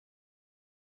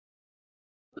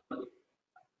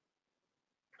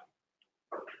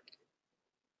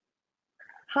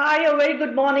Hi, a very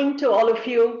good morning to all of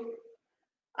you.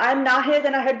 I'm Nahid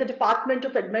and I head the Department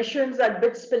of Admissions at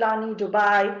BITS Pilani,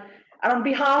 Dubai. And on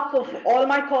behalf of all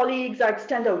my colleagues, I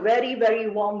extend a very, very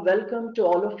warm welcome to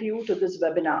all of you to this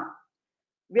webinar.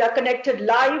 We are connected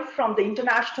live from the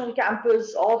international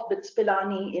campus of BITS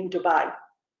Pilani in Dubai.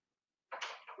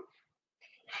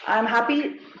 I'm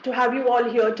happy to have you all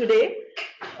here today.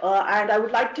 And I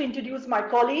would like to introduce my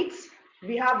colleagues.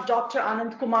 We have Dr.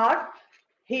 Anand Kumar.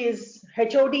 He is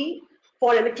HOD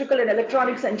for Electrical and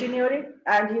Electronics Engineering,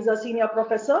 and he's a senior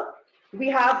professor. We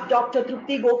have Dr.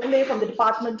 Trupti Gokhale from the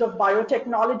Department of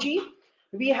Biotechnology.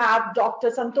 We have Dr.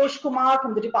 Santosh Kumar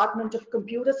from the Department of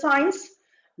Computer Science,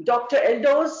 Dr.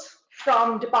 Eldos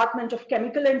from Department of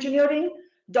Chemical Engineering,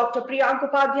 Dr. Priyank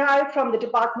Upadhyay from the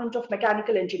Department of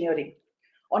Mechanical Engineering.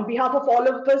 On behalf of all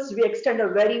of us, we extend a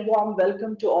very warm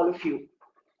welcome to all of you.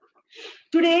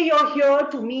 Today, you're here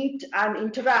to meet and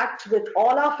interact with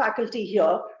all our faculty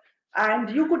here, and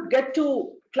you could get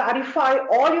to clarify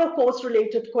all your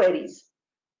course-related queries.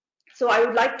 So I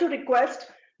would like to request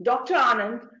Dr.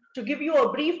 Anand to give you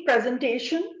a brief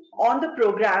presentation on the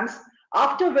programs,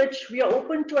 after which we are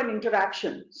open to an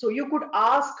interaction. So you could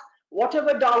ask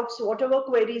whatever doubts, whatever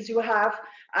queries you have,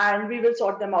 and we will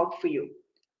sort them out for you.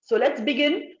 So let's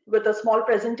begin with a small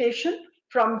presentation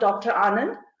from Dr.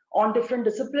 Anand on different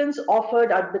disciplines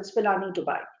offered at BITS Pilani,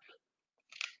 Dubai.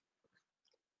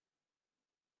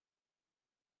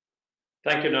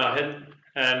 Thank you, Nahid.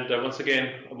 And once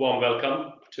again, a warm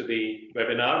welcome to the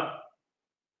webinar.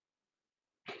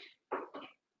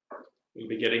 We'll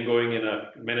be getting going in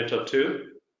a minute or two.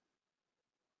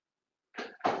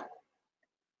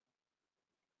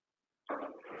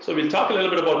 So we'll talk a little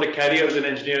bit about the careers in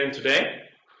engineering today.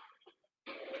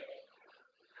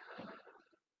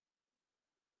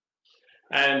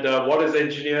 And what is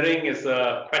engineering is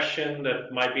a question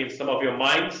that might be in some of your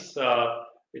minds.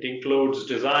 It includes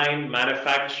design,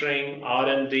 manufacturing,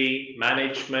 R&D,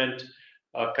 management,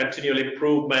 continual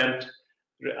improvement,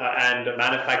 and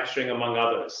manufacturing, among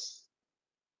others.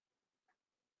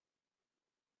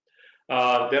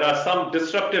 There are some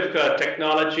disruptive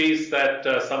technologies that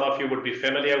some of you would be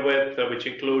familiar with, which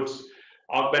includes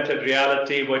augmented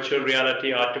reality, virtual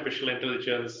reality, artificial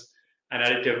intelligence, and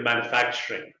additive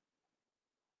manufacturing.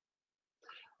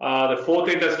 The fourth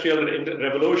industrial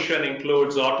revolution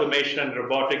includes automation and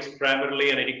robotics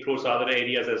primarily, and it includes other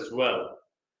areas as well.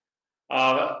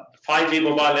 5G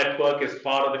mobile network is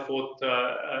part of the fourth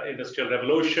industrial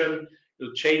revolution. It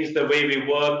will change the way we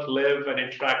work, live, and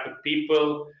interact with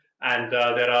people. And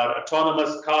there are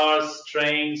autonomous cars,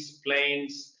 trains,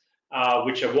 planes,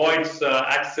 which avoids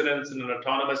accidents in an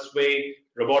autonomous way.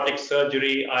 Robotic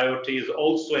surgery, IoT is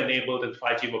also enabled in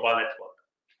 5G mobile network.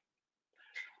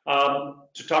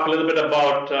 To talk a little bit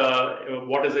about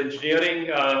what is engineering,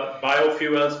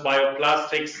 biofuels,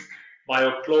 bioplastics,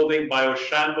 bioclothing,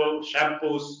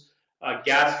 bioshampoos,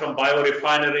 gas from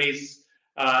biorefineries.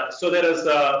 So there is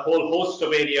a whole host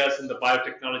of areas in the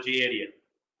biotechnology area.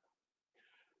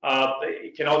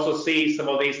 You can also see some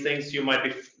of these things you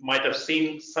might have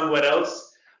seen somewhere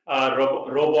else.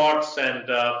 Robots, and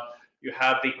you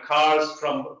have the cars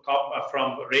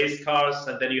from race cars,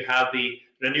 and then you have the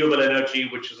renewable energy,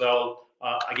 which is all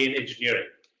again engineering.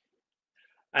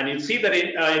 And you'll see that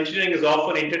engineering is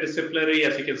often interdisciplinary.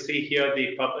 As you can see here,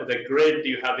 the grid,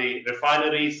 you have the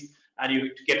refineries, and you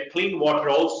to get clean water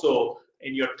also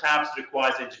in your taps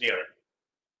requires engineering.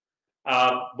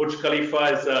 Burj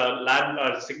Khalifa is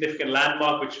a significant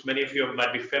landmark, which many of you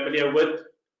might be familiar with,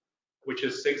 which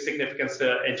is significant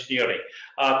engineering.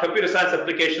 Computer science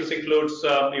applications includes,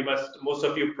 most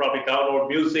of you probably download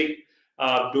music,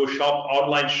 do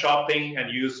online shopping,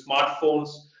 and use smartphones,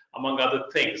 among other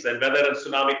things. And weather and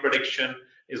tsunami prediction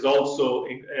is also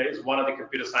one of the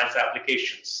computer science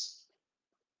applications.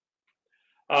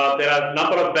 There are a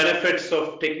number of benefits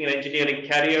of taking an engineering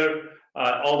career,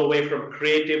 all the way from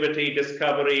creativity,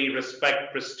 discovery,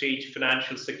 respect, prestige,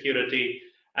 financial security,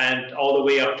 and all the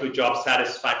way up to job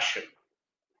satisfaction.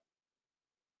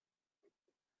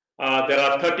 There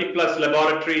are 30+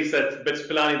 laboratories at BITS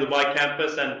Pilani Dubai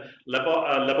campus, and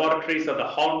laboratories are the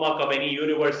hallmark of any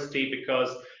university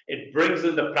because it brings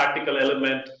in the practical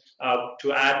element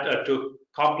to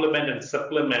complement and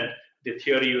supplement the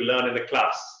theory you learn in the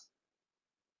class.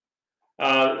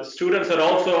 Students are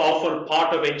also often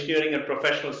part of engineering and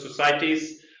professional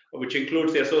societies, which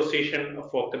includes the Association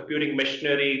for Computing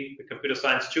Machinery, the computer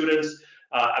science students,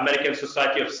 American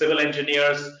Society of Civil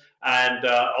Engineers, and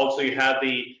also you have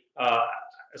the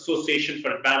Association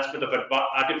for Advancement of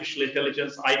Artificial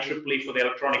Intelligence, IEEE, for the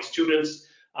electronic students,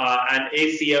 and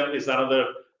ACM is another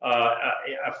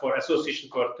for Association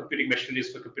for Computing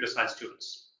Machineries for Computer Science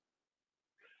students.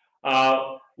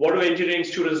 What do engineering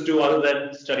students do other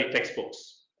than study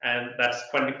textbooks? And that's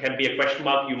can be a question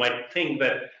mark. You might think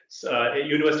that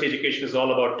university education is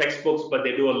all about textbooks, but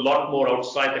they do a lot more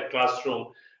outside the classroom,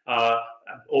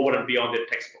 over and beyond their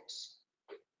textbooks.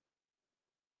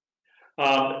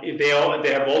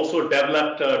 They have also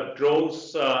developed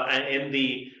drones in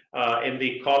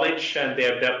the college, and they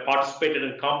have participated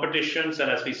in competitions.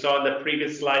 And as we saw in the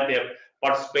previous slide, they have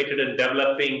participated in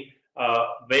developing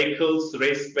vehicles,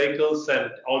 race vehicles,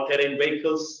 and all-terrain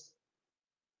vehicles.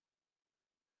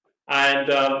 And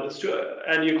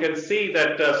you can see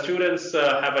that students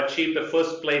have achieved the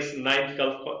first place in 9th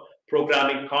Gulf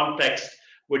programming context,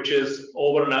 which is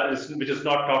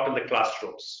not taught in the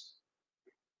classrooms.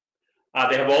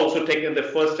 They have also taken the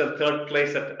first and third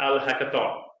place at Al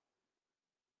Hackathon.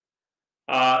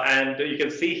 And you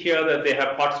can see here that they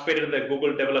have participated in the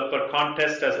Google Developer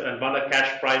Contest and won a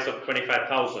cash prize of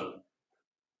 $25,000.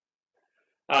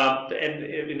 And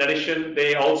in addition,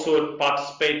 they also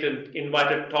participate in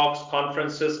invited talks,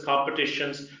 conferences,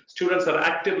 competitions. Students are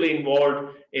actively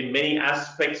involved in many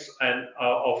aspects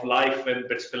of life in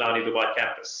BITS Pilani Dubai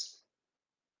campus.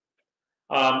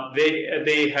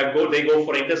 They go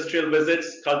for industrial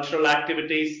visits, cultural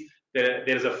activities.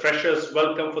 There's a freshers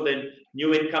welcome for the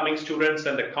new incoming students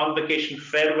and a convocation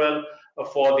farewell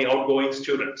for the outgoing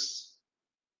students.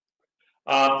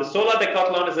 The solar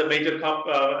decathlon is a major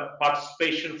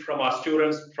participation from our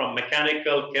students, from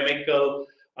mechanical, chemical,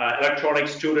 electronic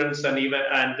students, and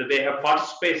they have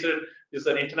participated. This is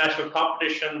an international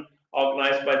competition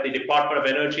organized by the Department of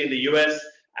Energy in the US,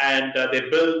 and they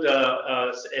build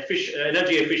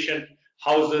energy efficient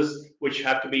houses, which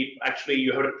have to be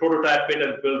you have to prototype it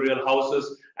and build real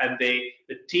houses. And the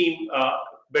team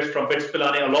from BITS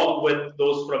Pilani, along with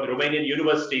those from Romanian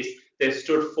universities, they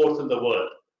stood fourth in the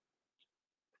world.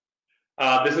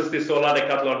 This is the solar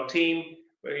decathlon team.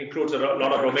 It includes a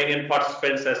lot of Romanian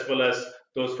participants as well as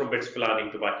those from BITS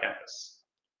Pilani Dubai campus.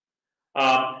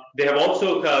 They have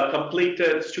also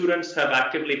students have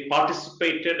actively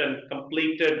participated and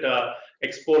completed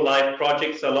Expo Live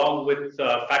projects along with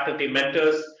faculty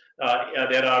mentors.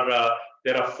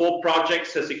 There are 4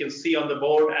 projects, as you can see on the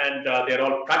board, and they're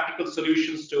all practical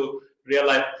solutions to real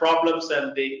life problems,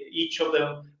 and each of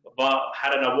them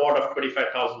had an award of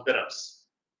 25,000 dirhams.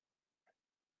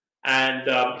 And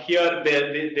here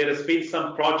there has been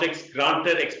some projects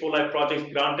granted, Expo Live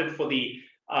projects granted for the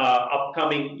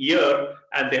upcoming year,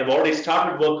 and they have already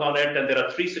started work on it, and there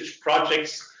are 3 such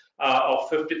projects of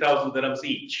 50,000 dirhams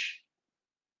each.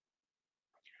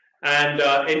 And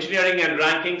engineering and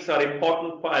rankings are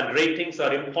important, and ratings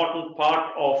are important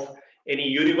part of any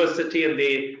university, and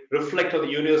they reflect on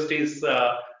the university's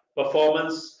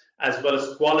performance as well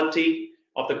as quality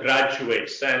of the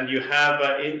graduates. And you have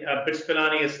BITS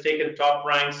Pilani has taken top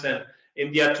ranks, and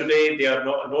India Today, they are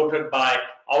noted by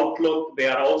Outlook. They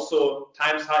are also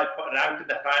ranked in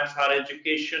the Times Higher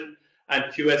Education and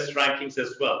QS rankings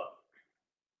as well.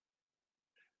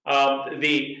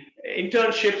 The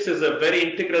internships is a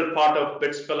very integral part of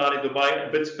BITS Pilani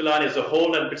Dubai, BITS Pilani as a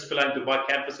whole, and BITS Pilani Dubai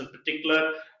campus in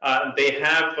particular. They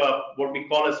have what we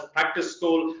call as practice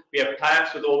school. We have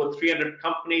tie-ups with over 300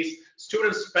 companies.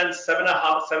 Students spend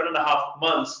 7.5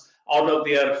 months out of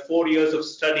their 4 years of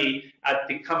study at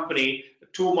the company.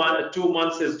 2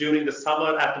 months is during the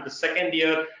summer after the second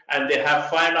year, and they have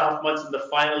 5.5 months in the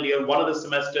final year, one of the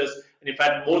semesters, and in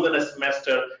fact more than a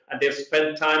semester, and they've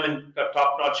spent time in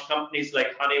top-notch companies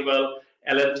like Honeywell,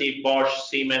 L&T, Bosch,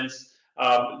 Siemens,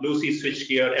 Lucy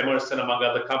Switchgear, Emerson, among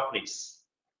other companies.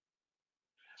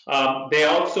 They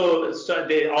also,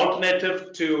 the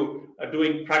alternative to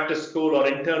doing practice school or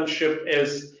internship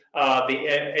is the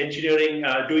engineering,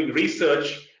 doing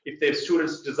research. If their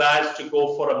students desires to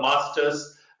go for a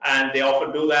master's, and they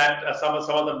often do that, some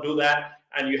of them do that,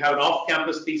 and you have an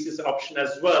off-campus thesis option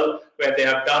as well, where they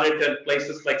have done it in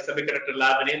places like Semiconductor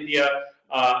Lab in India,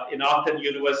 in Aachen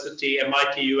University,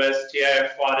 MIT US,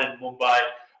 TIFR in Mumbai,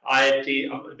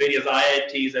 IIT, various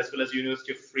IITs, as well as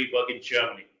University of Freiburg in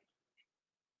Germany.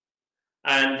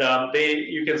 And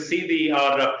you can see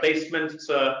our placements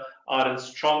are in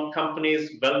strong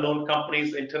companies, well-known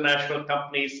companies, international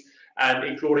companies, and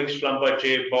including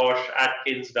Schlumberger, Bosch,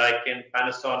 Atkins, Daikin,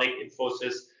 Panasonic,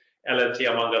 Infosys, L&T,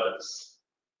 among others.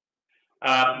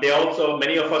 They also,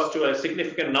 many of us, to a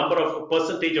significant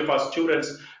percentage of our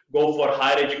students go for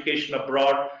higher education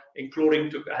abroad,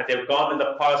 including they've gone in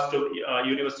the past to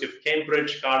University of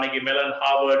Cambridge, Carnegie Mellon,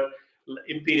 Harvard,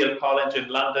 Imperial College in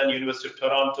London, University of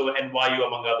Toronto, NYU,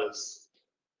 among others.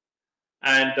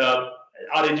 And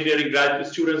our engineering graduate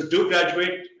students do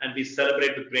graduate, and we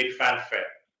celebrate with great fanfare.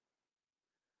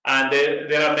 And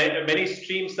there are many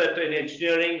streams that in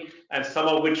engineering, and some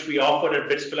of which we offer at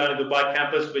BITS Pilani Dubai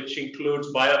campus, which includes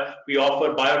we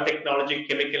offer biotechnology,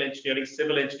 chemical engineering,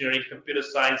 civil engineering, computer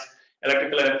science,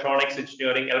 electrical electronics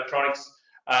engineering, electronics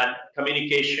and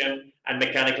communication, and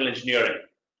mechanical engineering.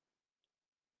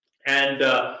 And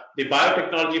the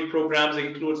biotechnology programs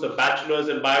includes a bachelor's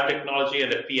in biotechnology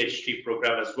and a PhD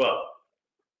program as well.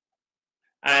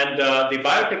 And the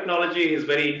biotechnology is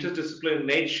very interdisciplinary in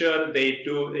nature.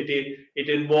 It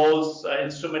involves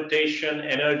instrumentation,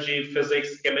 energy,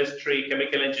 physics, chemistry,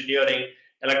 chemical engineering,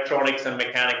 electronics, and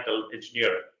mechanical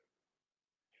engineering.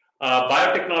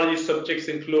 Biotechnology subjects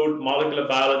include molecular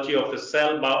biology of the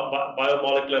cell,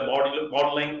 biomolecular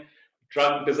modeling,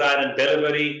 drug design and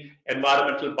delivery,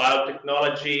 environmental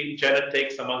biotechnology,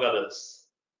 genetics, among others.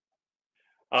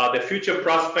 The future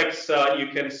prospects, you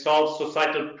can solve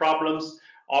societal problems,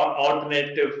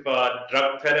 alternative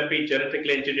drug therapy,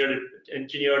 genetically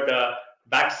engineered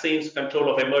vaccines, control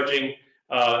of emerging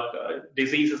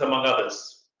diseases, among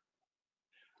others.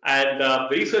 And the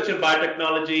research in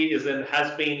biotechnology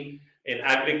has been in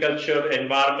agriculture,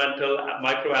 environmental,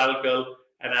 microalgal,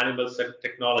 and animal cell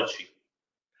technology.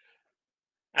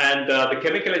 And the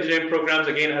chemical engineering programs,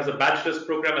 again, has a bachelor's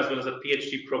program as well as a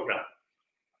PhD program.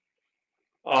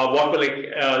 What will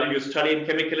you study in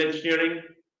chemical engineering?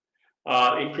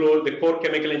 Include the core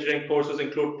chemical engineering courses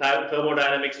include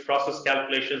thermodynamics, process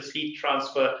calculations, heat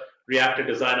transfer, reactor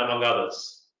design, among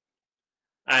others.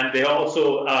 And they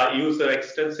also use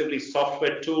extensively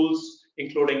software tools,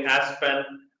 including Aspen,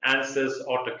 ANSYS,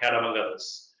 AutoCAD, among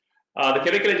others. The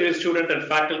chemical engineering student and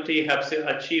faculty have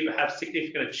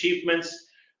significant achievements.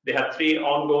 They have 3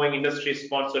 ongoing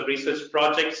industry-sponsored research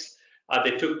projects.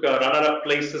 They took runner-up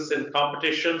places in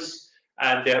competitions,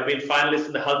 and they have been finalists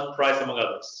in the Health Prize, among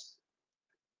others.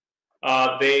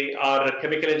 They are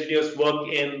chemical engineers, work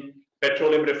in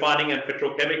petroleum refining and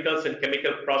petrochemicals and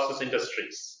chemical process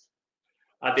industries.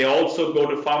 They also go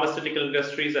to pharmaceutical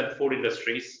industries and food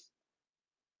industries.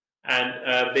 And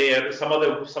some of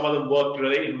them work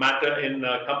really in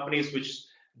companies which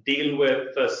deal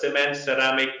with cement,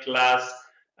 ceramic, glass,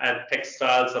 and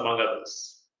textiles, among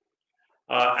others,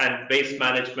 and waste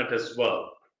management as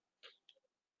well.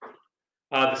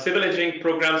 The civil engineering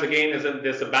programs, again,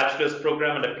 there's a bachelor's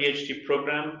program and a PhD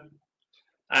program.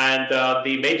 And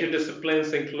the major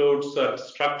disciplines includes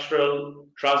structural,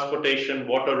 transportation,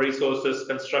 water resources,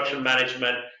 construction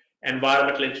management,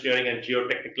 environmental engineering, and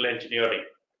geotechnical engineering.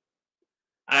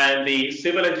 And the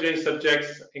civil engineering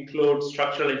subjects include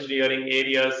structural engineering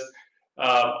areas,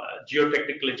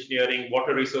 geotechnical engineering,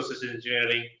 water resources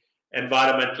engineering,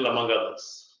 environmental, among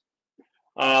others.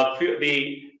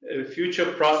 The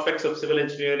future prospects of civil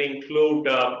engineering include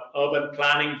urban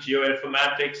planning,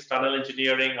 geoinformatics, tunnel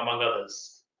engineering, among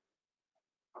others.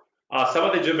 Some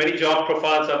of the many job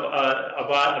profiles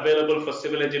available for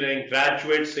civil engineering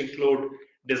graduates include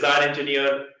design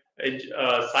engineer,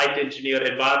 site engineer,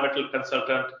 environmental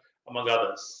consultant, among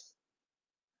others.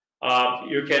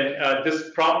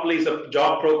 This probably is a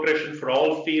job progression for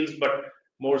all fields, but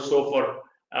more so for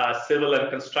civil and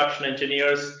construction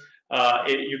engineers.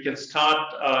 You can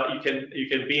start, you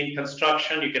can be in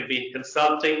construction, you can be in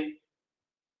consulting,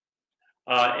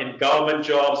 in government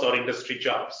jobs or industry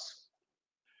jobs.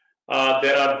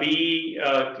 There are BE,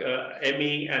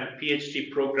 ME, and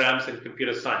PhD programs in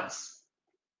computer science.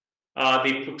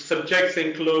 The subjects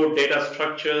include data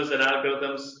structures and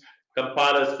algorithms,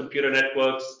 compilers, computer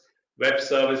networks, web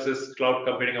services, cloud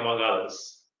computing, among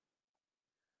others.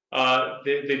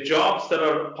 The jobs that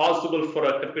are possible for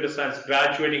a computer science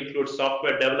graduate include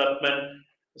software development,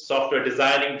 software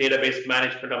designing, database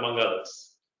management, among others.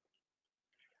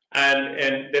 And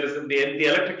there is the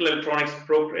electrical electronics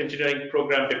engineering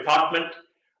program department.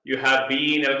 You have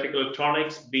BE in electrical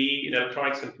electronics, BE in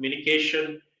electronics and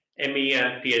communication, ME,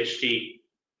 and PhD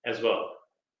as well.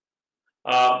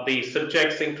 The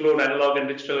subjects include analog and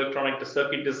digital electronic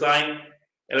circuit design,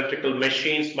 electrical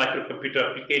machines, microcomputer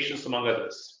applications, among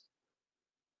others.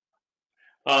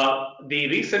 The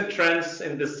recent trends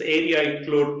in this area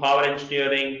include power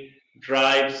engineering,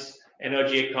 drives,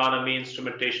 energy economy,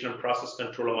 instrumentation, and process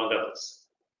control, among others.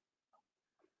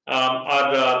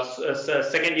 Our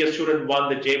second year student won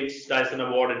the James Dyson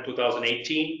Award in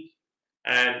 2018,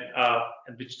 and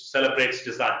which celebrates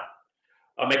design.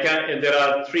 And there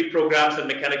are 3 programs in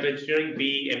mechanical engineering: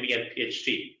 BE, ME, and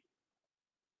PhD.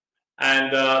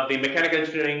 And the mechanical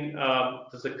engineering,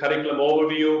 there's a curriculum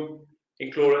overview,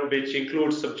 which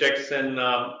includes subjects in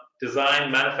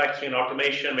design, manufacturing and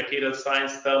automation, material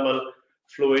science, thermal,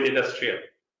 fluid, industrial.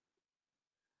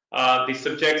 The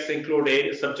subjects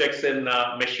include subjects in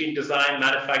machine design,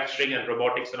 manufacturing, and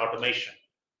robotics and automation.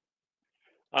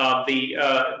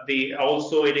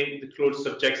 Also it includes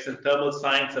subjects in thermal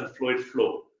science and fluid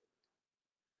flow.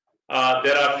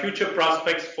 There are future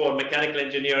prospects for mechanical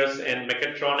engineers in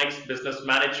mechatronics, business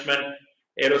management,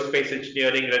 aerospace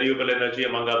engineering, renewable energy,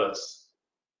 among others.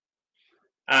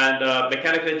 And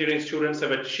mechanical engineering students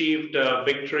have achieved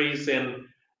victories in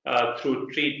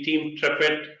through Team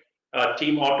Trepid,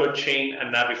 Team Auto Chain,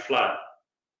 and NaviFly,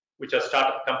 which are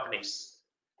startup companies.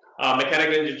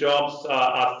 Mechanical engineering jobs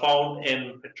are found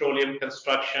in petroleum,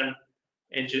 construction,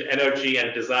 energy,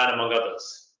 and design, among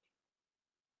others.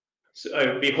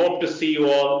 So we hope to see you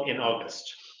all in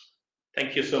August.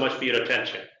 Thank you so much for your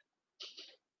attention.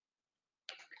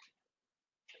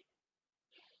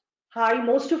 Hi,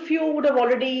 most of you would have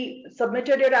already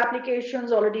submitted your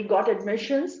applications, already got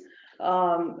admissions.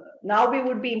 Now we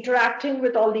would be interacting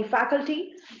with all the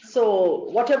faculty. So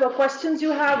whatever questions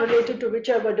you have related to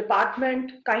whichever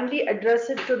department, kindly address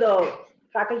it to the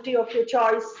faculty of your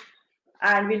choice,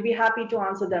 and we'll be happy to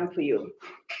answer them for you.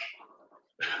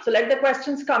 So let the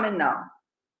questions come in now.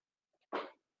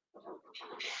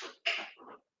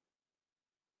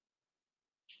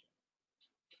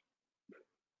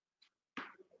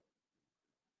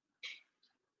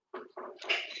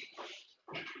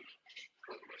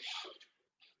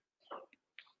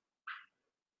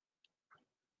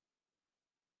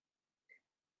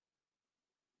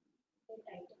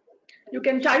 You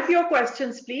can type your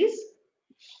questions, please.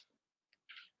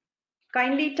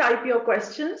 Kindly type your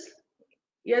questions.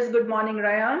 Yes, good morning,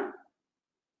 Ryan.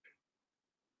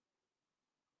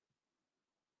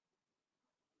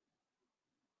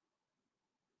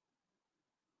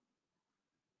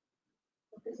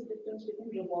 What is the difference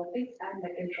between robotics and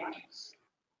mechatronics?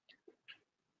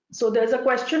 So there's a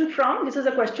question from, this is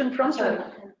a question from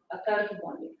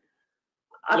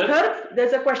Athar,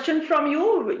 there's a question from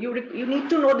you. You need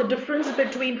to know the difference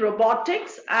between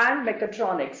robotics and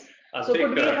mechatronics. So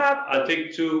could we have? I'll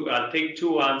take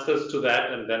two answers to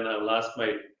that, and then I'll ask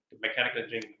my mechanical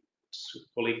engineering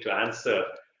colleague to answer.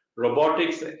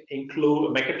 Robotics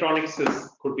include mechatronics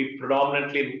could be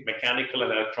predominantly mechanical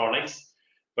and electronics,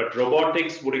 but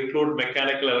robotics would include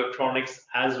mechanical, electronics,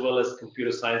 as well as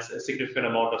computer science, a significant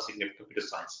amount of computer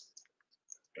science.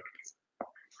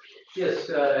 Yes,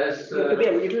 to be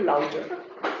a little louder.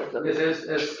 Yes,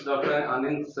 as Dr.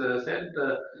 Anand said,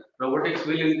 robotics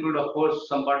will include, of course,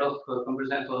 some part of computer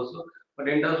science also. But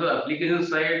in terms of application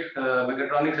side,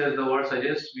 mechatronics, as the word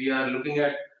suggests, we are looking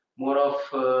at more of,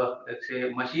 let's say,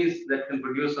 machines that can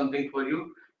produce something for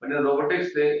you. But in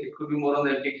robotics, it could be more on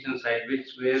the application side,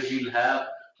 where we'll have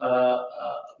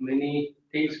many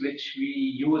things which we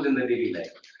use in the daily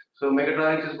life. So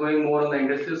mechatronics is going more on the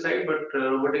industrial side, but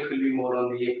robotics will be more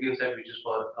on the application side, which is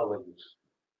for our use.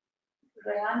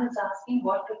 Ryan is asking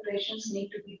what preparations need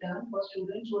to be done for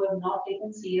students who have not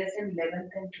taken CS in 11th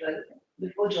and 12th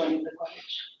before joining the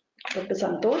college. Dr.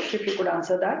 Santosh, if you could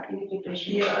answer that.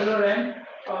 Yeah, hello,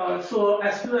 Ryan. So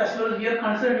as far as we are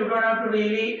concerned, you don't have to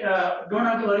really don't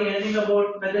have to worry anything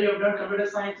about whether you've done computer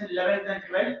science in 11th and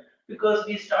 12th, because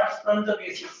we start from the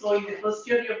basics. So in the first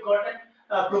year, you've got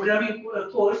a programming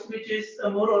course which is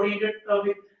more oriented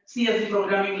with C as the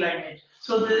programming language.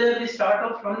 So there we start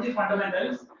off from the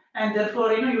fundamentals, and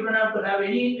therefore you don't have to have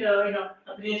any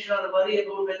apprehension or worry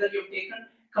about whether you've taken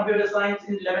computer science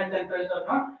in 11th and 12th or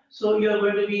not. So you are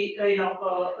going to be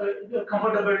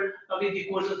comfortable with the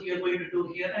courses you are going to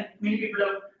do here, and many people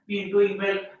have been doing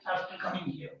well after coming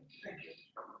here. Thank you.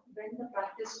 When the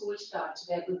practice school starts,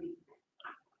 where will be?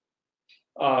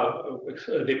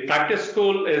 The practice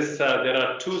school is there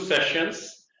are two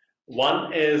sessions.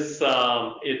 One is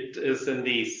it is in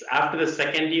after the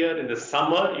second year in the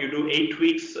summer. You do 8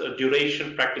 weeks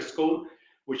duration practice school,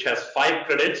 which has 5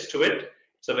 credits to it.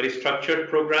 It's a very structured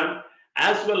program.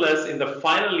 As well as in the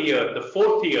final year, the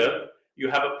 4th year, you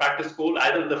have a practice school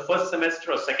either in the first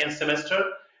semester or second semester,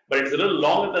 but it's a little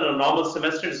longer than a normal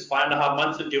semester. It's 5.5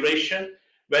 months in duration,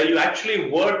 where you actually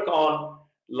work on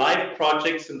live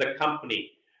projects in the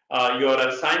company.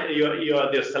 Your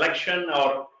selection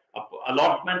or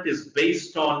allotment is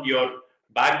based on your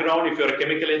background. If you're a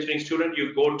chemical engineering student,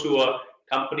 you go to a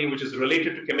company which is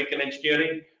related to chemical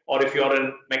engineering, or if you're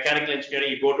in mechanical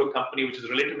engineering, you go to a company which is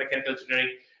related to mechanical engineering,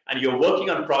 and you're working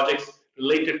on projects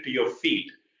related to your field.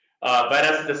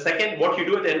 Whereas what you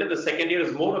do at the end of the second year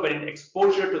is more of an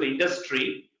exposure to the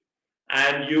industry,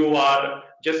 and you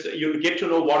get to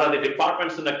know what are the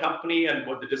departments in the company and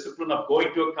what the discipline of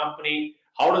going to a company,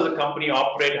 how does a company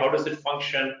operate, how does it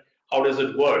function, how does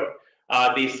it work.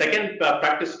 The second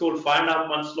practice school, 5.5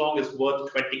 months long, is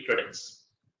worth 20 credits.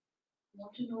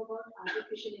 Want to know about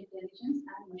artificial intelligence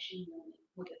and machine learning.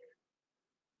 Mudit.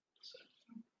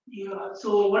 Yeah.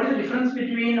 So what is the difference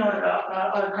between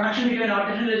or connection between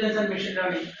artificial intelligence and machine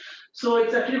learning? So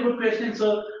it's actually a good question.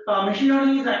 So machine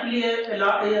learning is actually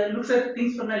looks at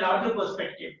things from a larger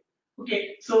perspective.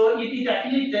 Okay. So it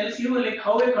actually tells you like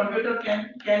how a computer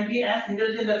can be as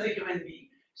intelligent as a human being.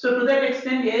 So to that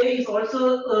extent, AI is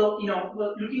also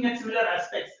looking at similar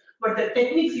aspects, but the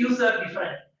techniques used are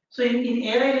different. So in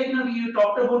AI, like you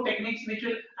talked about techniques which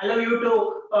will allow you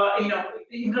to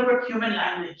interpret human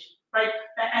language, right?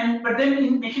 And but then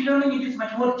in machine learning it is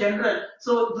much more general.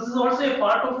 So this is also a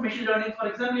part of machine learning. For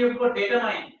example, you've got data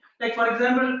mining. Like for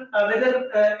example, whether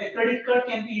a credit card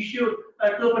can be issued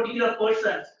to a particular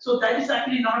person. So that is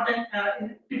actually not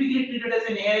typically treated as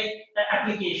an AI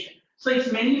application. So it's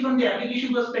mainly from the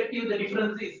application perspective the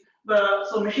difference is.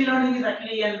 So machine learning is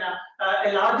actually a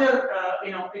larger,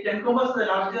 it encompasses a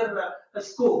larger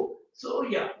scope. So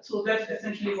yeah, so that's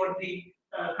essentially what the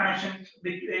connection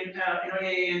between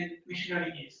AI and machine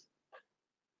learning is.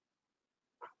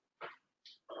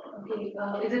 Okay,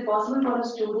 is it possible for a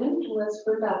student who has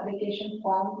filled the application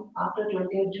form after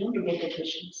 20th June to get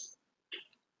admissions?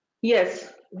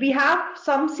 Yes, we have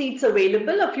some seats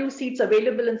available, a few seats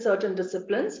available in certain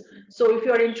disciplines. So if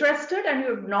you're interested and you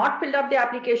have not filled up the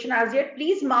application as yet,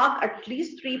 please mark at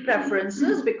least 3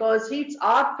 preferences because seats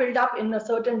are filled up in a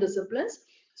certain disciplines.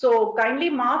 So kindly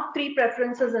mark 3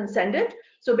 preferences and send it.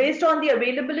 So based on the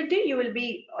availability, you will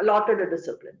be allotted a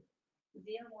discipline.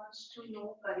 Zia wants to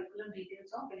know curriculum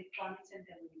details of electronics and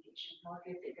communication, not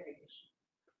yet data regulation.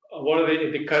 What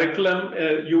are the curriculum?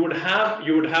 You would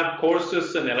have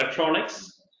courses in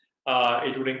electronics.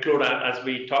 It would include, as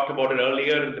we talked about it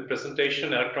earlier in the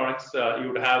presentation, electronics.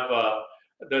 You would have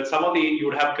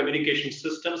communication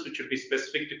systems, which would be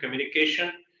specific to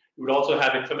communication. You would also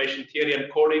have information theory and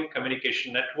coding,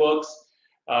 communication networks,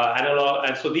 analog,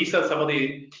 and so these are some of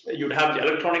the. You'd have the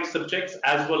electronic subjects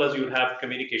as well as you'd have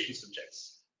communication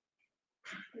subjects.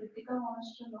 Kritika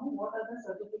wants to know what other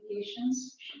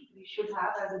certifications we should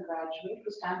have as a graduate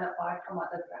to stand apart from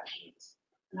other graduates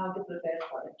and how to prepare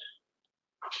for it.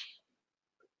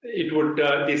 It would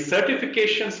the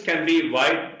certifications can be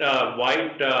wide,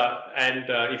 and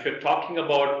if you're talking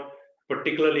about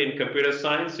particularly in computer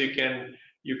science, you can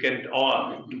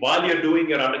while you're doing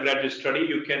your undergraduate study,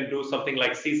 you can do something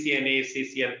like CCNA,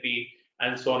 CCNP,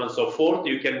 and so on and so forth.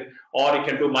 You can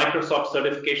do Microsoft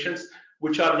certifications,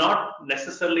 which are not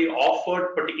necessarily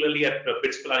offered particularly at the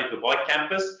BITS Pilani Dubai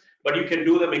campus, but you can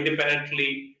do them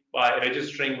independently by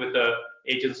registering with the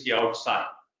agency outside.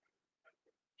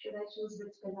 Should I choose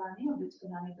BITS Pilani or BITS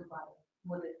Pilani Dubai?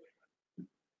 Mudit.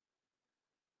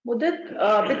 Mudit,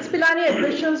 BITS Pilani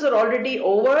admissions are already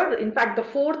over. In fact, the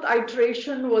 4th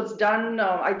iteration was done,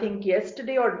 I think,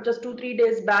 yesterday or just 2-3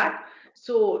 days back.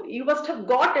 So you must have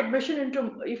got admission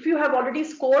into, if you have already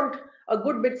scored a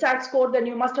good BITSAT score, then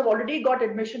you must have already got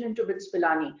admission into BITS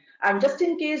Pilani. And just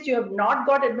in case you have not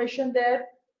got admission there,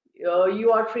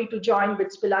 you are free to join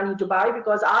BITS Pilani Dubai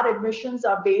because our admissions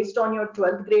are based on your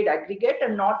 12th grade aggregate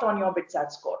and not on your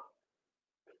BITSAT score.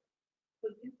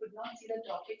 You could not see the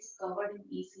topics covered in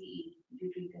ECE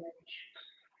due to internet issue.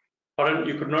 Pardon,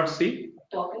 you could not see?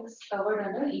 Topics covered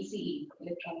under ECE,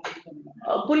 electronics and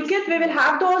communication. Pulkit, we will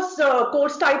have those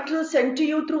course titles sent to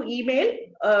you through email.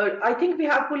 I think we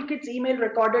have Pulkit's email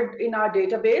recorded in our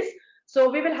database.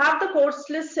 So we will have the course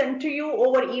list sent to you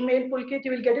over email, Pulkit.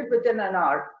 You will get it within an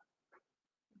hour.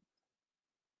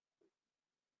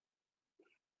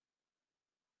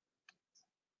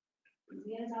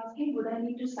 Zia is asking, would I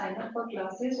need to sign up for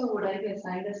classes or would I be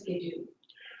assigned a schedule?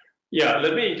 Yeah,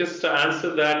 let me just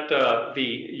answer that.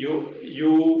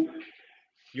 You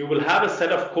will have a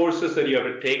set of courses that you have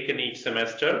to take in each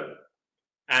semester,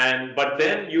 but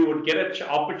then you would get an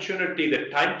opportunity. The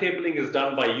timetabling is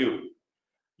done by you.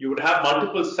 You would have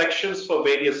multiple sections for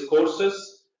various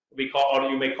courses. Or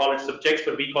you may call it subjects,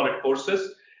 but we call it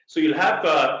courses. So you'll have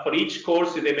for each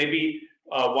course there may be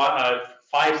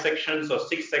 5 sections or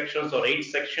 6 sections or 8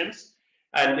 sections,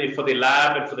 and for the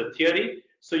lab and for the theory.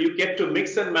 So you get to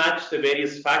mix and match the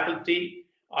various faculty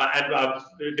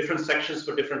and different sections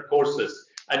for different courses,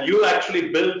 and you actually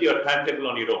build your timetable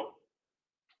on your own.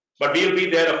 But we'll be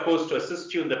there, of course, to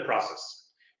assist you in the process.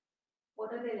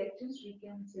 What are the electives we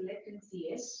can select in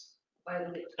CS by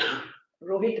the way?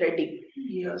 Rohit Reddy.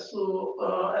 Yeah, so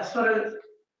as far as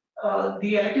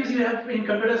the electives you have in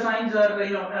computer science are,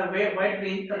 a wide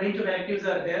range of electives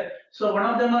are there. So one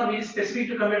of them are really specific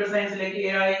to computer science like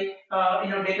AI,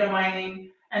 data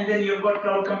mining, and then you've got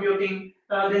cloud computing,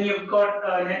 then you've got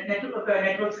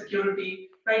network security,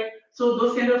 right? So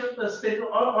those kind of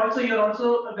also you're also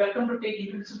welcome to take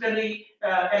interdisciplinary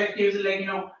electives like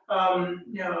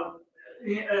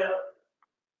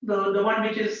the one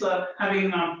which is having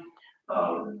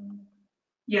uh,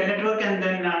 yeah, network, and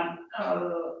then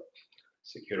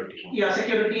Security. yeah,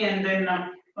 security, and then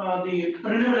the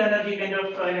renewable energy kind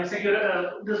of secure.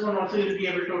 This one also you'll be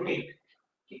able to take.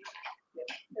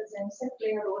 Does MSET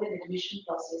play a role in admission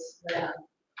process?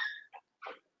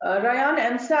 Ryan,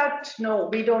 MSAT, no,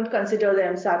 we don't consider the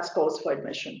MSAT scores for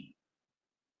admission.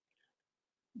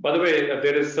 By the way,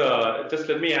 there is, just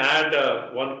let me add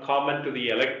one comment to the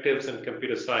electives in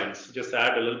computer science, just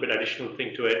add a little bit additional thing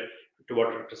to it, to what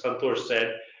Dr. Santosh said.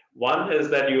 One is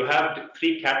that you have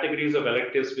three categories of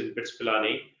electives with BITS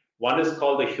Pilani. One is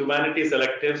called the humanities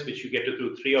electives, which you get to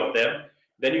do three of them.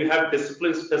 Then you have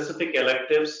discipline-specific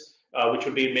electives, which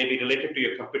would be maybe related to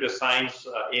your computer science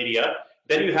area.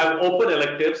 Then you have open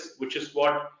electives, which is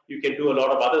what you can do a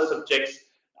lot of other subjects,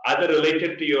 either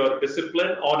related to your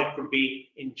discipline or it could be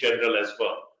in general as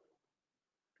well.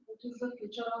 What is the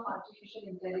future of artificial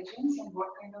intelligence and what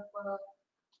kind of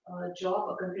a job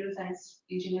a computer science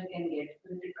engineer can get?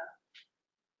 Ritika?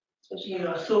 Especially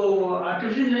Yeah, so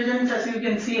artificial intelligence, as you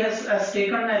can see, has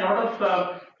taken a lot of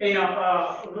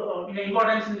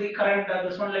importance in the current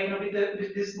this one, like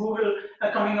with this Google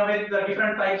coming up with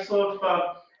different types of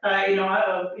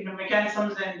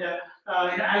mechanisms and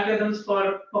algorithms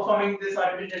for performing this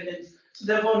artificial intelligence. So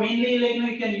therefore, mainly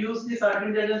you can use this artificial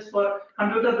intelligence for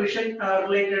computer vision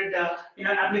related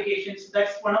applications.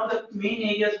 That's one of the main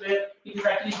areas where it is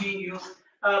actually being used.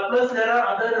 Plus, there are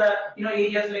other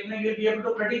areas like you'll be able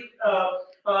to predict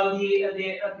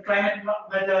the climate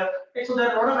weather. So there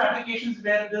are a lot of applications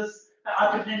where this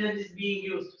artificial intelligence is being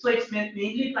used. So it's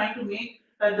mainly trying to make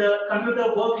the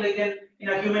computer work like an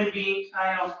human being.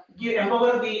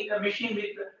 Empower the machine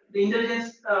with the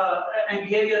intelligence and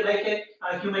behavior like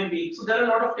a human being. So there are a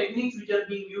lot of techniques which are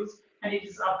being used, and it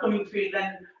is upcoming field,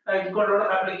 and it's got a lot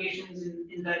of applications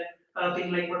in that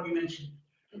thing like what we mentioned.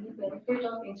 any benefit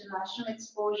of international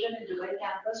exposure in Dubai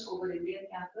campus over Indian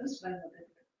campus?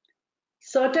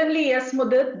 Certainly, yes,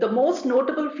 Mudit. The most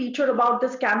notable feature about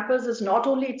this campus is not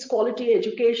only its quality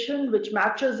education, which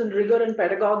matches in rigor and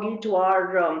pedagogy to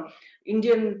our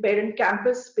Indian parent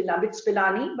campus, BITS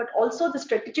Pilani, but also the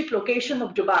strategic location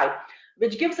of Dubai,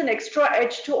 which gives an extra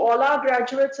edge to all our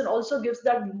graduates and also gives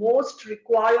that most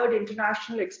required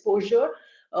international exposure.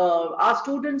 Our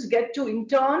students get to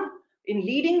intern in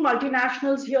leading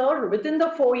multinationals here within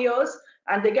the 4 years,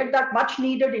 and they get that much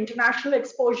needed international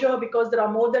exposure because there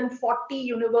are more than 40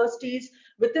 universities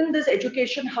within this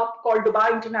education hub called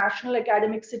Dubai International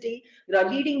Academic City. There are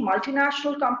leading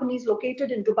multinational companies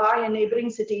located in Dubai and neighboring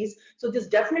cities. So this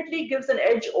definitely gives an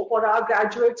edge for our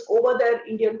graduates over their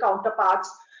Indian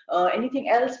counterparts. Anything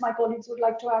else my colleagues would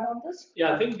like to add on this?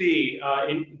 Yeah, I think the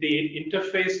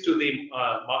interface to the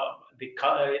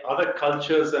other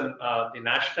cultures and the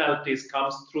nationalities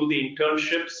comes through the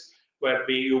internships where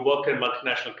you work in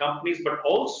multinational companies, but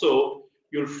also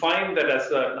you'll find that, as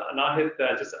Nahid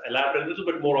just elaborated a little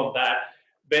bit more on that,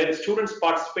 where students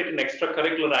participate in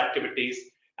extracurricular activities,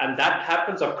 and that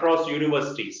happens across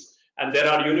universities. And there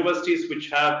are universities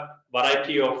which have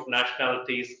variety of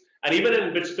nationalities, and even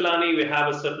in BITS Pilani, we have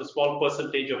a certain small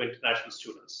percentage of international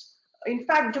students. In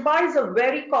fact, Dubai is a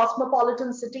very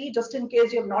cosmopolitan city. Just in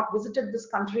case you have not visited this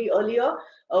country earlier,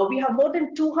 we have more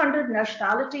than 200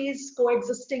 nationalities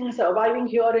coexisting, surviving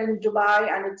here in Dubai,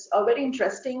 and it's a very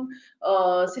interesting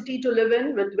city to live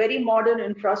in with very modern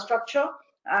infrastructure.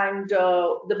 And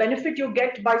the benefit you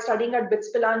get by studying at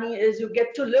BITS Pilani is you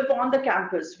get to live on the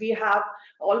campus. We have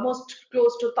almost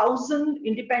close to 1,000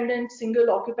 independent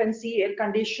single occupancy air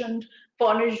conditioned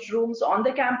furnished rooms on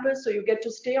the campus, so you get to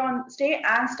stay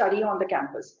and study on the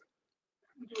campus.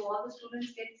 Do all the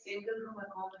students get single room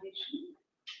accommodation?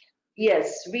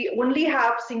 Yes, we only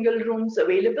have single rooms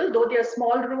available, though they are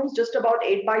small rooms, just about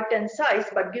 8 by 10 size,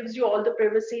 but gives you all the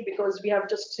privacy because we have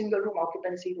just single room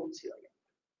occupancy rooms here.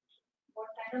 What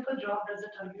kind of a job does a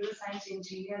computer science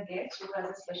engineer get who has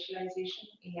a specialization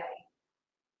in AI?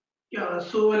 Yeah,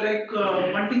 so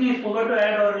one thing I forgot to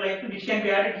add, or which can be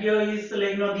added here, is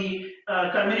the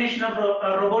combination of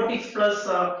robotics plus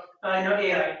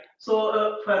AI. So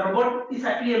for a robot is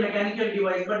actually a mechanical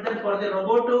device, but then for the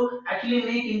robot to actually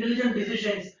make intelligent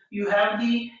decisions, you have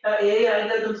the AI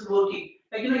algorithms working.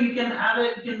 You can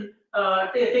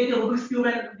take a Rubik's cube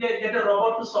and get a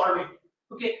robot to solve it.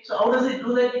 Okay, so how does it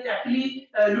do that? It actually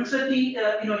looks at the,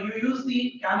 you use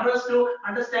the cameras to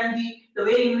understand the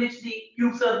way in which the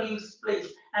cubes are being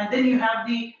placed. and then you have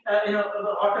the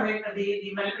automate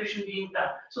the manipulation being done.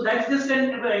 So that's just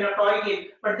an toy game.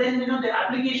 But then the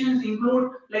applications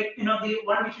include, like the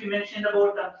one which we mentioned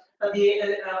about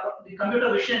the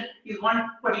computer vision is one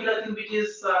particular thing which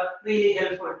is really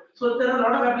helpful. So there are a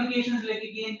lot of applications, like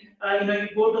again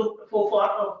you go to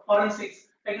for forensics.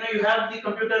 Like you have the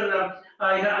computer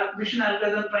vision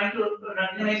algorithm trying to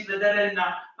recognize whether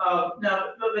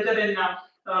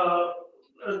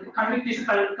convict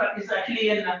is actually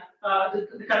in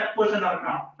the correct person or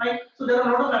not, right? So there are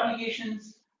a lot of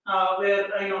applications where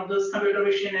this computer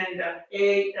vision and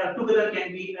AI together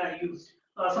can be used.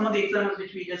 Some of the examples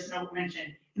which we just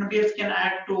mentioned, PS can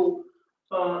add to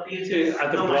these.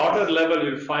 At the broader level,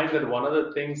 you'll find that one of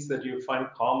the things that you find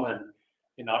common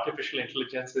in artificial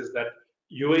intelligence is that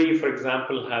UAE, for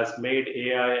example, has made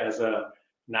AI as a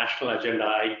national agenda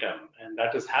item, and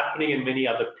that is happening in many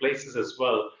other places as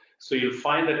well. So you'll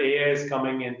find that AI is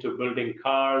coming into building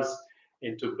cars,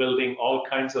 into building all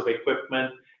kinds of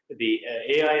equipment. The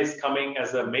AI is coming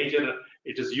as a major,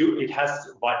 it has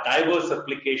diverse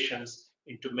applications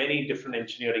into many different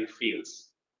engineering fields.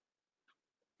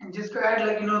 And just to add,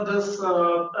 like this,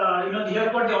 you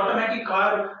have got the automatic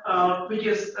car, which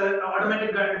is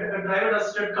automatic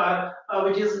driver-assisted car,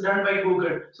 which is done by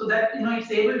Google. So that it's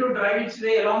able to drive its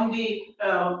way along the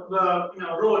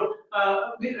road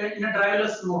in a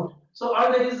driverless mode. So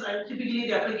all that is typically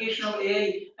the application of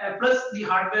AI plus the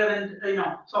hardware and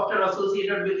software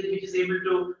associated with it, which is able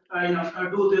to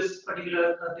do this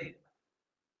particular thing.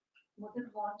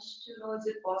 Mudit wants to know, is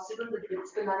it possible with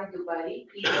Pilani Dubai,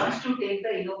 he wants to take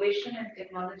the innovation and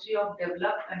technology of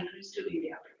developed countries to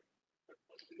India.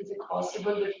 Is it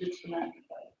possible with Pilani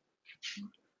Dubai?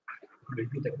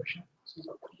 Repeat the question.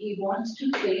 He wants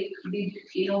to take the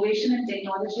innovation and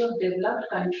technology of developed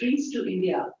countries to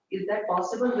India. Is that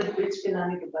possible with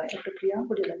Pilani Dubai? Dr. Priya,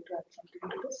 would you like to add something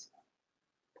to this?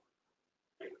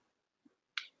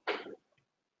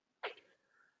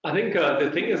 I think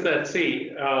the thing is that,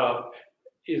 see,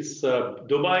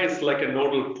 Dubai is like a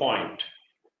nodal point,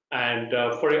 and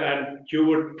you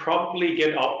would probably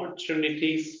get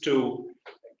opportunities to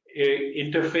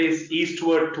interface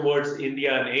eastward towards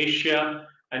India and Asia,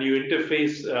 and you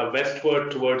interface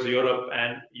westward towards Europe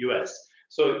and US.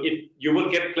 So you will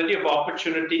get plenty of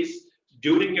opportunities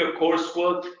during your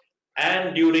coursework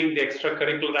and during the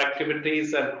extracurricular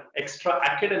activities and extra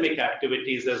academic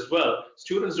activities as well.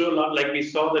 Students do a lot, like we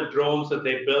saw the drones that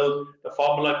they build, the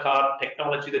Formula car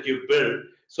technology that you build.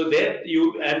 So there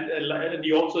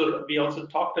we also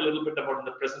talked a little bit about in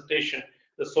the presentation,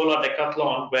 the solar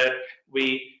decathlon, where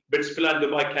BITS Pilani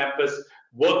Dubai campus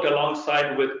worked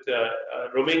alongside with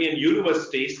Romanian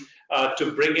universities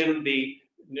to bring in the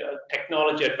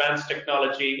technology, advanced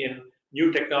technology in new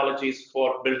technologies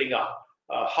for building a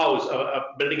house.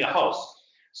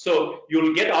 So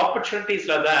you'll get opportunities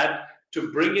like that to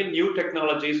bring in new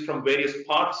technologies from various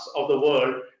parts of the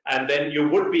world, and then you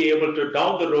would be able to,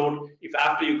 down the road, if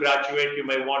after you graduate you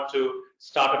may want to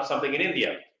start up something in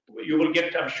India, you will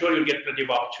get, I'm sure you'll get plenty of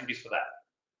opportunities for that.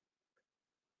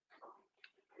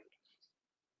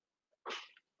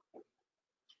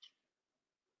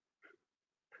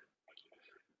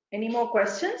 Any more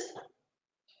questions?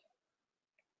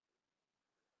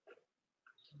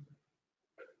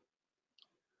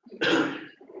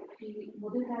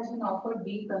 Mudit has been offered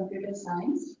B computer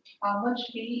science. How much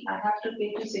fee I have to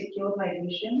pay to secure my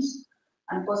admissions?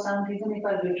 And for some reason, if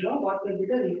I withdraw, what will be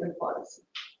the refund policy?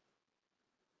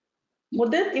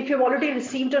 Mudit, if you've already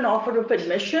received an offer of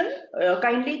admission,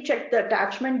 kindly check the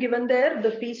attachment given there.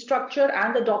 The fee structure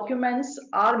and the documents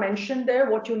are mentioned there,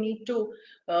 what you need to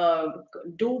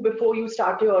do before you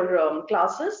start your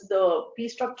classes. The fee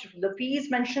structure, the fee is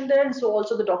mentioned there, and so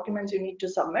also the documents you need to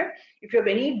submit. If you have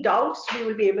any doubts, we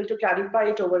will be able to clarify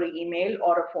it over an email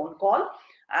or a phone call.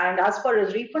 And as far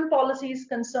as refund policy is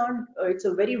concerned, it's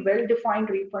a very well-defined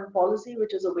refund policy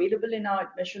which is available in our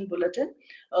admission bulletin,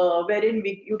 wherein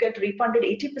you get refunded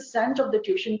 80% of the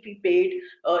tuition fee paid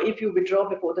if you withdraw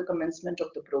before the commencement of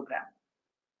the program.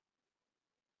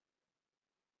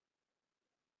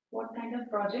 What kind of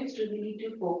projects do we need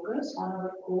to focus on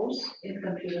our course in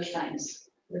computer science,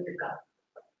 Ritika?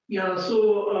 Yeah,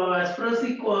 so as far as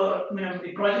the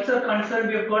projects are concerned,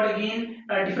 we have got again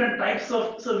different types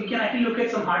of, so we can actually look at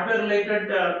some hardware related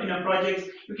projects.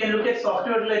 You can look at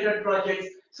software related projects.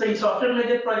 So in software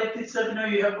related projects itself,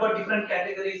 you have got different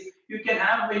categories. You can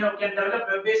have, can develop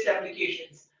web-based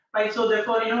applications, right? So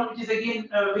therefore, which is again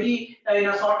very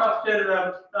sought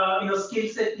after skill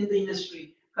set in the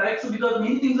industry. Correct. So because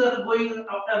many things are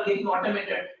getting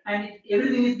automated, and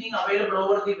everything is being available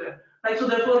over the web. Right, so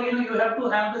therefore, you have to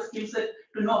have the skill set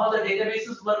to know how the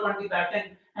databases work on the back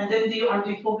end, and then on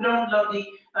the foreground of the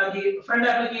front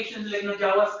applications like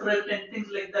JavaScript and things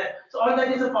like that. So all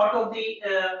that is a part of the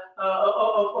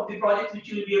projects which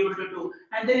you will be able to do.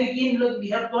 And then again, look, we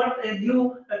have got a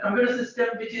new computer system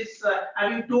which is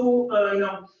having two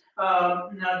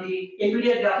the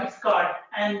NVIDIA graphics card,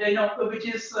 and which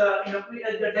is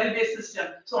the Dell-based system.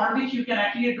 So on which you can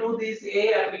actually do these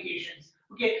AI applications.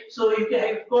 Okay, so you can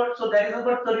have got, so that is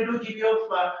about 32 GB of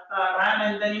RAM,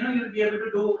 and then you'll be able to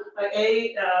do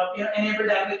AI enabled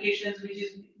applications,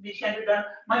 which can be done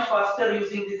much faster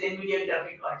using these NVIDIA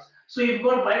graphic cards. So you've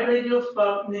got wide range of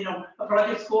a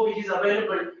project scope which is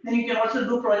available. Then you can also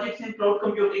do projects in cloud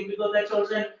computing, because that's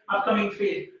also an upcoming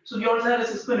field. So we also have a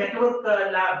Cisco network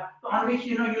lab on which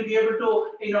you'll be able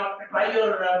to try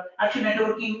your actual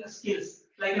networking skills,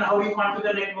 like how do you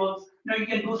configure networks. You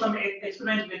can do some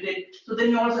experiments with it. So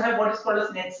then you also have what is called as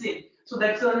NetSim. So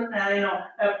that's an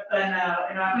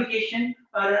application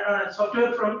or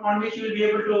software on which you will be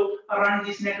able to run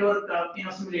these network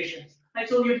simulations. Right.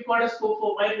 So we've got a scope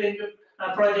for wide range of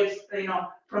projects,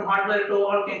 from hardware to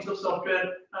all kinds of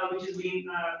software which is being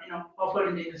offered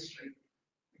in the industry.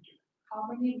 How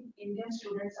many Indian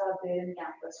students are there in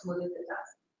campus?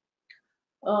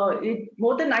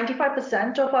 More than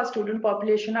 95% of our student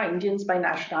population are Indians by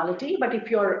nationality. But if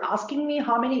you're asking me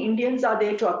how many Indians are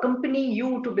there to accompany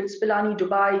you to BITS Pilani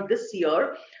Dubai this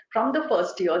year, from the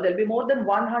first year, there'll be more than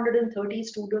 130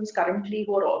 students currently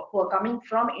who are coming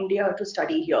from India to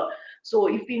study here. So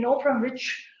if we know from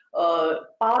which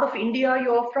part of India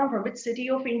you're from which city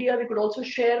of India, we could also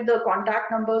share the contact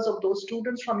numbers of those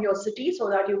students from your city so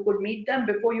that you could meet them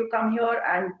before you come here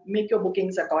and make your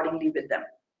bookings accordingly with them.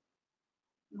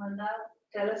 Manda,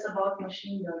 tell us about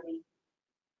machine learning.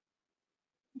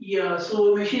 Yeah,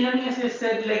 so machine learning, as I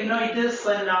said, it is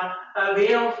a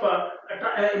way of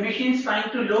machines trying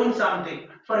to learn something.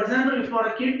 For example, for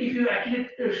a kid, if you actually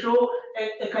show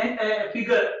a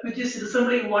figure which is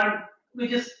resembling one,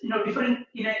 which is different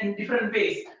in different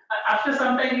ways, after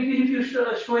some time, even if you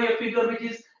show a figure which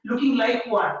is looking like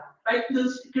one, right,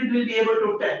 this kid will be able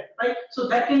to tell, right? So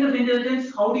that kind of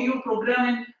intelligence, how do you program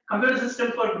a computer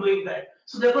system for doing that?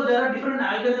 So therefore, there are different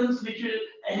algorithms which will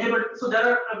enable. So there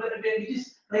are which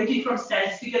is ranging from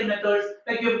statistical methods,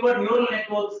 like you've got neural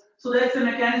networks. So that's a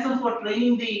mechanism for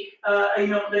training the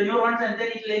the neurons, and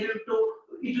then it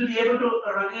will be able to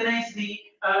recognize the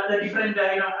different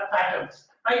patterns,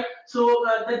 right? So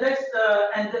that's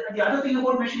and the other thing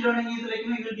about machine learning is you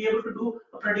will be able to do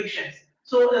predictions.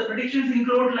 So the predictions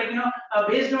include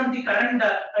based on the current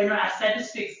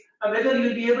statistics, whether you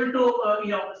will be able to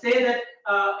say that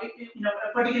a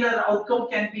particular outcome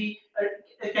can be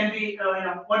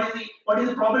what is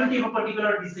the probability of a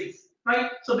particular disease,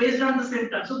 right? So based on the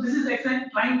symptoms. So this is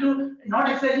trying to not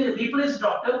exactly replace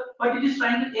doctor, but it is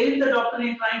trying to aid the doctor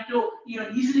in trying to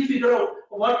easily figure out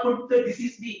what could the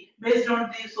disease be based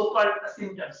on the so-called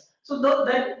symptoms. So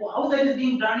that how that is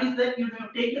being done is that you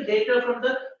take the data from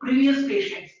the previous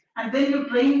patients, and then you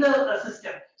train the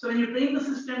system. So when you train the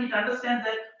system, it understands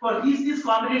that for these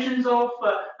combinations of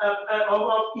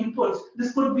inputs,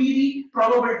 this could be the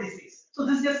probable disease. So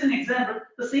this is just an example.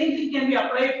 The same thing can be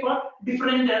applied for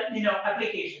different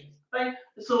applications, right?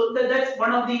 So that's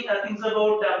one of the things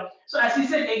about. So as we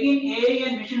said, again, AI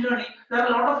and machine learning, there are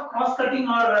a lot of cross-cutting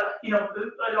or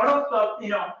a lot of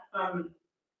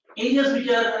areas which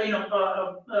are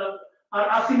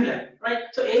similar, right?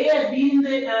 So AI has been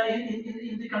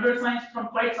in the computer science from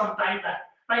quite some time back,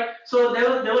 right? So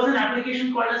there was an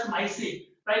application called as MySafe,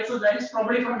 right? So that is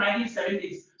probably from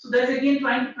 1970s. So that's again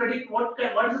trying to predict what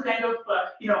is the kind of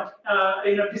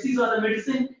disease or the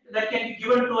medicine that can be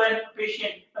given to a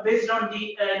patient based on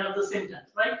the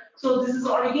symptoms, right? So this is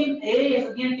all again, AI has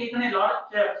again taken a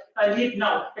lot leap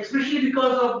now, especially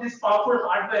because of this powerful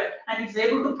hardware, and it's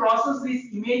able to process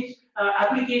these image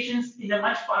applications in a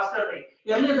much faster way.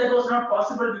 Earlier that was not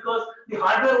possible because the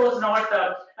hardware was not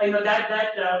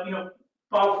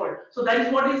powerful. So that's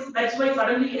why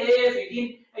suddenly AI is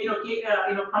again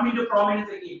come into prominence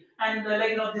again, and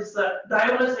this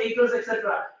driverless vehicles,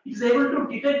 etc. It is able to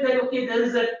detect that okay, there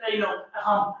is a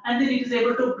harm, and then it is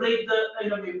able to brake the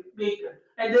vehicle,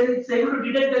 and then it's able to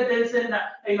detect that there is a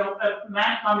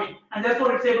man coming, and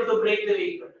therefore it's able to brake the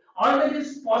vehicle. All that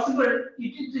is possible.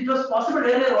 It was possible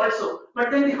earlier also,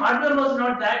 but then the hardware was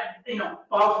not that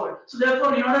powerful. So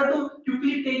therefore, in order to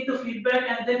quickly take the feedback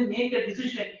and then make a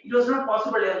decision, it was not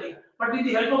possible earlier. But with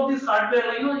the help of this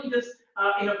hardware, it has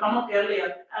come up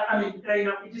earlier.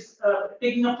 It is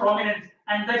taking up prominence,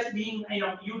 and that's being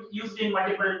used in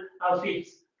multiple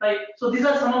fields. Right. So these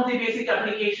are some of the basic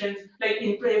applications, like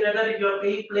whether you're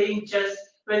playing chess,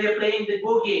 where they're playing the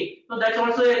Go game. So that's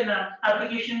also an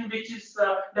application which is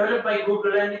developed by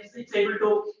Google, and it's able to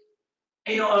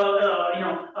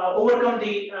overcome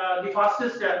the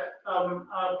fastest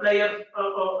player,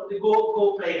 the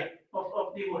Go player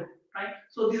of the world, right?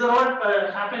 So these are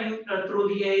all happening through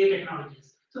the AI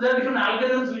technologies. So there are different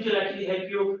algorithms which will actually help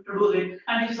you to do it,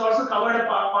 and it is also covered a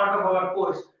part of our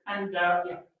course. And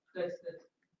yeah, that's.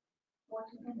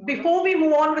 Before we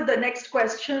move on with the next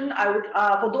question, I would,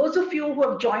 for those of you who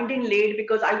have joined in late,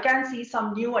 because I can see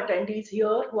some new attendees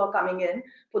here who are coming in.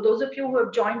 For those of you who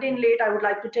have joined in late, I would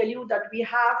like to tell you that we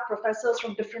have professors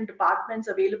from different departments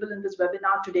available in this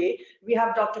webinar today. We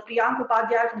have Dr. Priyank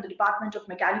Upadhyay from the Department of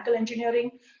Mechanical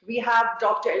Engineering. We have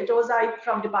Dr. Eldozai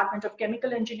from Department of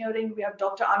Chemical Engineering. We have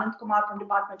Dr. Anand Kumar from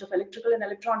Department of Electrical and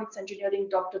Electronics Engineering,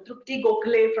 Dr. Trupti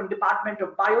Gokhale from Department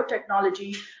of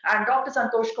Biotechnology, and Dr.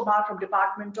 Santosh Kumar from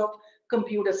Department of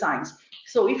Computer Science.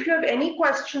 So if you have any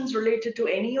questions related to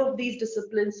any of these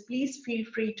disciplines, please feel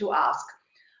free to ask.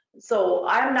 So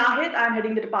I am Nahid, I am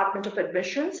heading the Department of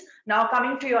Admissions. Now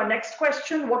coming to your next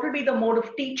question, what will be the mode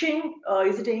of teaching?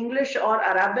 Is it English or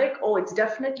Arabic? Oh, it's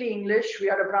definitely English. We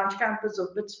are a branch campus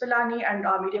of BITS Pilani, and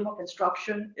our medium of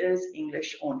instruction is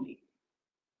English only.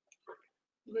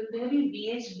 Will there be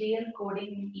VHDL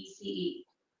coding in ECE?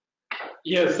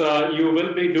 Yes, you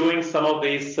will be doing some of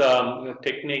these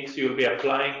techniques. You'll be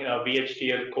applying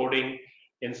VHDL coding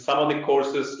in some of the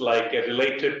courses, like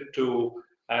related to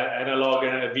analog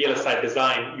and VLSI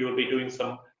design. You'll be doing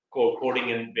some coding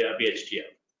in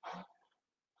VHDL.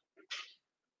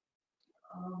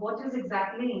 What is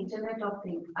exactly Internet of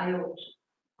Things, IoT?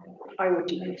 IoT.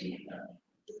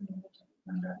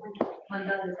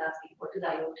 Mandal is asking, what is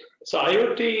IoT? So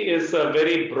IoT is a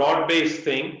very broad-based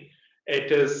thing.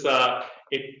 It is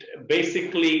it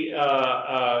basically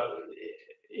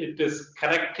it is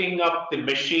connecting up the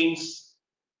machines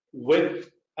with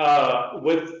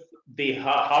the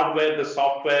hardware, the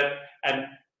software, and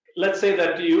let's say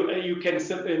that you can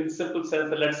in simple sense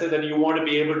that let's say that you want to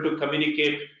be able to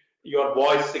communicate your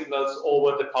voice signals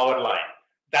over the power line.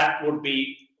 That would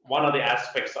be one of the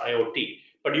aspects of IoT.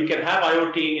 But you can have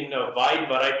IoT in a wide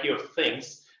variety of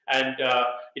things, and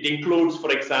it includes,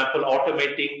 for example,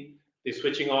 automating the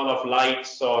switching on of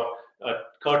lights or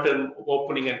curtain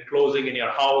opening and closing in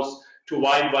your house. To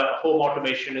wide home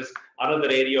automation is another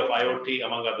area of IoT,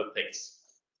 among other things.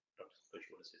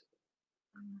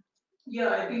 Yeah,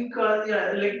 I think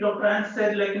like Dr. Hans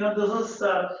said, like this is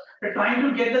trying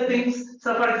to get the things.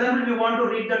 So, for example, we want to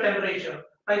read the temperature,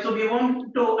 right? So we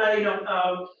want to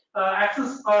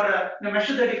access or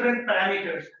measure the different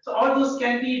parameters. So all those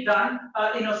can be done,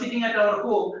 sitting at our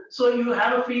home. So you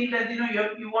have a field that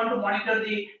you want to monitor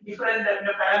the different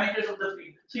parameters of the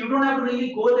field. So you don't have to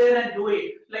really go there and do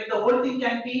it. Like the whole thing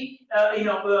can be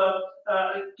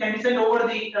can be sent over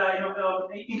the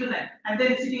internet, and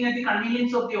then sitting at the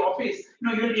convenience of the office,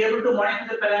 you'll be able to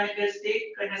monitor the parameters, take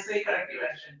necessary corrective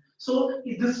action. So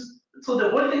the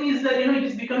whole thing is that it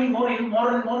is becoming more and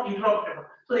more interoperable.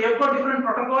 So you have got different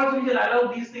protocols which will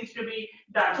allow these things to be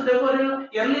done. So therefore,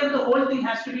 earlier the whole thing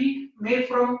has to be made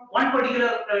from one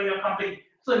particular company.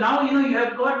 So now you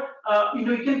have got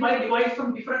you can buy device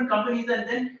from different companies and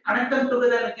then connect them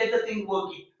together and get the thing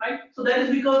working, right? So that is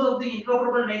because of the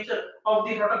interoperable nature of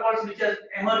the protocols which have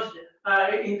emerged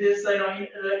in this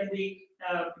in the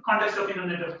context of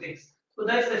Internet of Things. So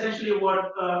that's essentially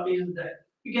what is there.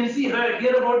 You can see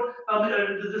here about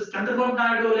this Chandrababu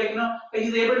Naidu,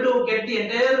 he's able to get the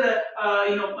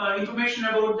entire information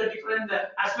about the different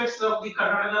aspects of the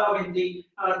Karnataka, I mean the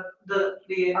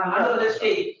Andhra Pradesh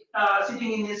state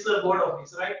sitting in his board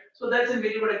office, right? So that's a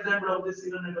very good example of this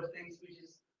Internet of Things which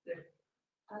is there.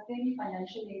 Are there any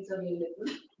financial aids available?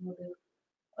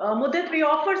 Mudit, we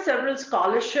offer several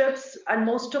scholarships, and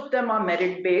most of them are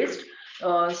merit based.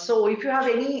 So if you have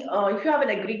an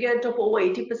aggregate of over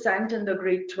 80% in the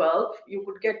grade 12, you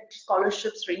could get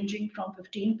scholarships ranging from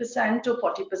 15% to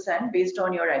 40% based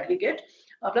on your aggregate.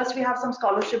 Plus we have some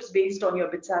scholarships based on your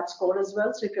BITSAT score as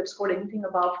well. So if you have scored anything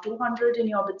above 200 in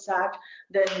your BITSAT,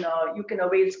 then you can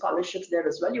avail scholarships there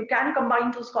as well. You can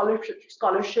combine two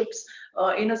scholarships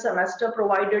in a semester,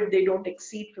 provided they don't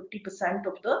exceed 50%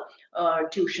 of the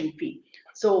tuition fee.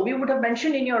 So we would have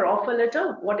mentioned in your offer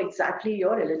letter what exactly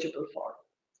you're eligible for.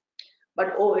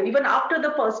 But even after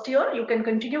the first year, you can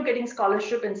continue getting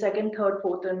scholarship in second, third,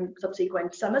 fourth, and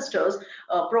subsequent semesters,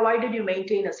 provided you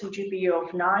maintain a CGPA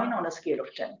of 9 on a scale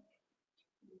of 10.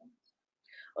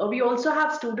 We also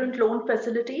have student loan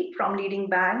facility from leading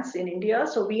banks in India.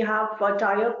 So we have a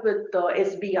tie-up with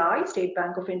SBI, State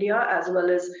Bank of India, as well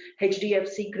as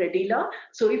HDFC Credila.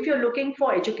 So if you're looking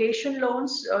for education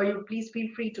loans, you please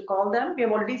feel free to call them. We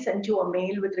have already sent you a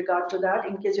mail with regard to that.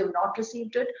 In case you have not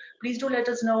received it, please do let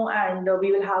us know, and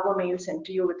we will have a mail sent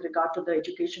to you with regard to the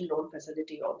education loan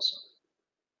facility also.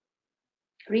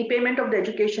 Repayment of the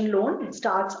education loan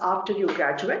starts after you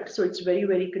graduate, so it's very,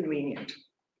 very convenient.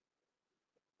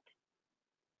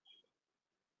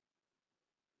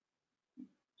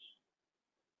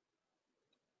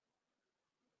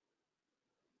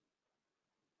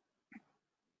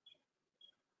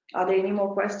 Are there any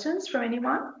more questions from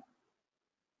anyone?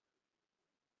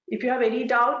 If you have any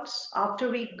doubts after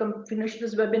we finish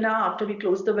this webinar, after we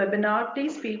close the webinar,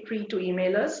 please feel free to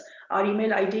email us. Our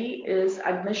email ID is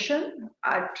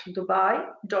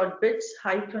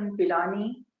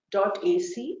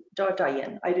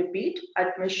admission@dubai.bits-pilani.ac.in. I repeat,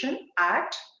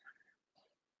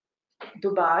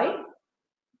 admission@Dubai.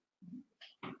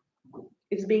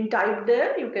 It's being typed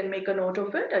there. You can make a note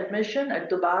of it.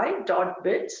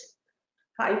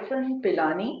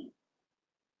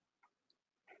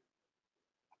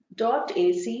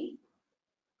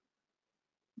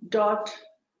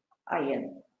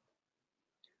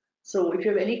 So if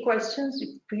you have any questions,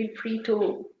 feel free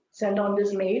to send on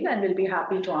this mail and we'll be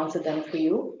happy to answer them for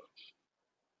you.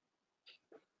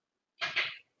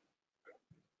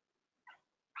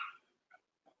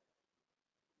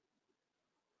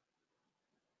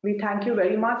 We thank you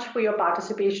very much for your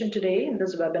participation today in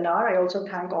this webinar. I also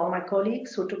thank all my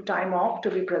colleagues who took time off to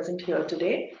be present here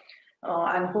today,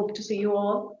 and hope to see you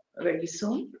all very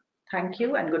soon. Thank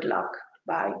you and good luck.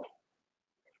 Bye.